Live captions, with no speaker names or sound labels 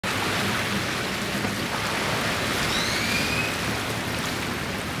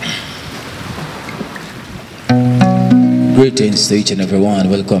Greetings to each and everyone.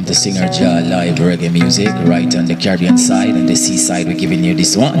 Welcome to Singer Jah Live Reggae Music. Right on the Caribbean side and the seaside, we're giving you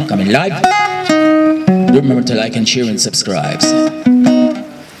this one coming live. Remember to like and share and subscribe.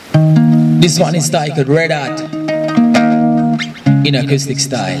 This one is titled Red Hot in acoustic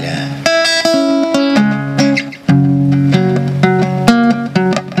style.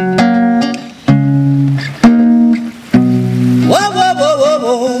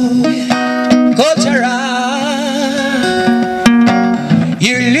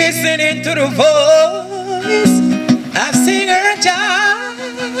 Listening to the voice of Singer Jah,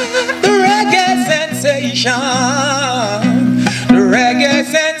 the reggae sensation, the reggae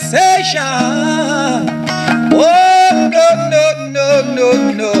sensation. Oh no no no no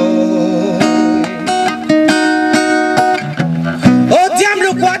no! Oh damn!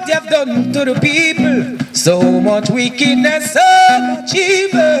 Look what they've done to the people. So much wickedness, so much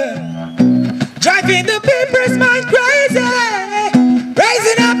evil, driving the people's mind crazy.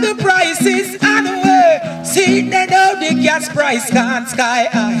 Raising up the prices and the way. See, they know the gas price can't sky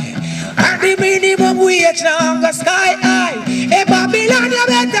high. And the minimum wage now go sky high. Hey, Babylon, you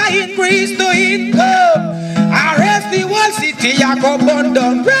better increase the income. Arrest the whole city, I come burn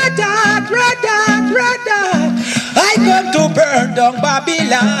down. Red hot, red hot, red hot. I come to burn down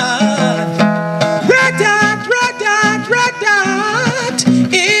Babylon. Red hot, red hot, red hot.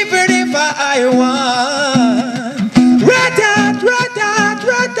 Even if I want. Red hot, red hot,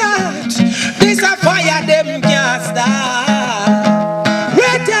 red hot. This a fire them can't stop.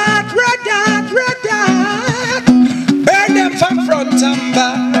 Red hot, red hot, red hot. Burn them from front and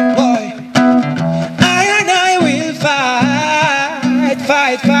back, boy. I will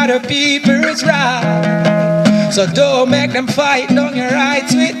fight for the people's right. So don't make them fight down your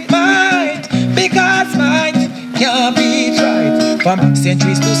rights with might, because might can't be tried. From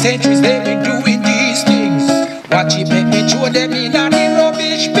centuries to centuries they've been doing these things. Watch it, make me show them in a the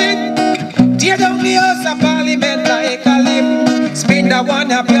rubbish bin. Tear down the house of parliament like a limb. Spin the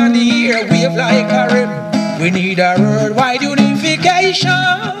one up on the air, wave like a rim. We need a worldwide unification.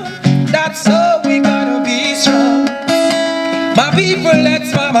 That's how we gonna be strong. My people,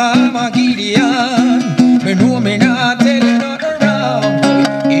 let's mama Gideon. Me know me not telling nothing wrong.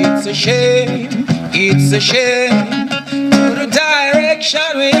 It's a shame, it's a shame. To the direction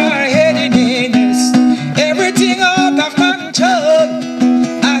we are heading in. Everything out of control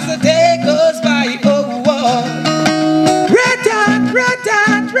as the day goes by. Oh, oh. Red hot, red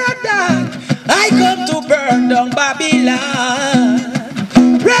hot, red hot. I come to burn down Babylon.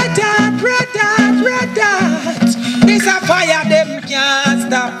 Red hot, red hot, red hot. This a fire them can't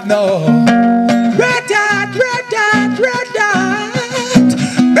stop no. Red hot, red hot, red hot.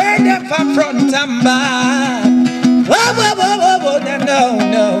 Burn them from front and back. Whoa, whoa, whoa, whoa, whoa. No,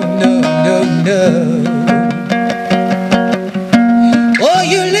 no, no, no, no. Oh,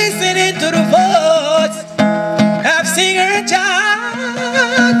 you listening to the voice of Singer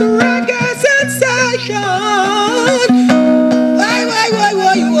Jah, the reggae sensation. Why, yeah.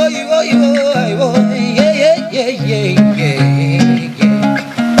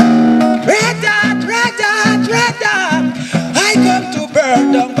 Red hot, red hot, red hot. I come to burn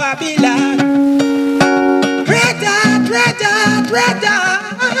down Babylon. Red hot, red hot, red hot.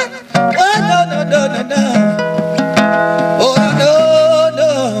 Oh, no, no, no, no, no. Oh, no, no,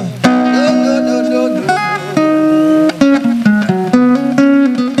 no, no, no, no, no.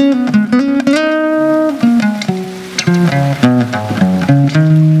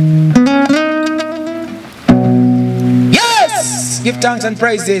 Yes! Give thanks and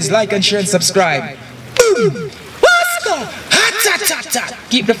praises, like and share and subscribe. Boom! Let's go! Hot, hot, hot, hot.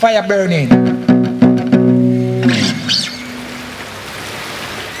 Keep the fire burning.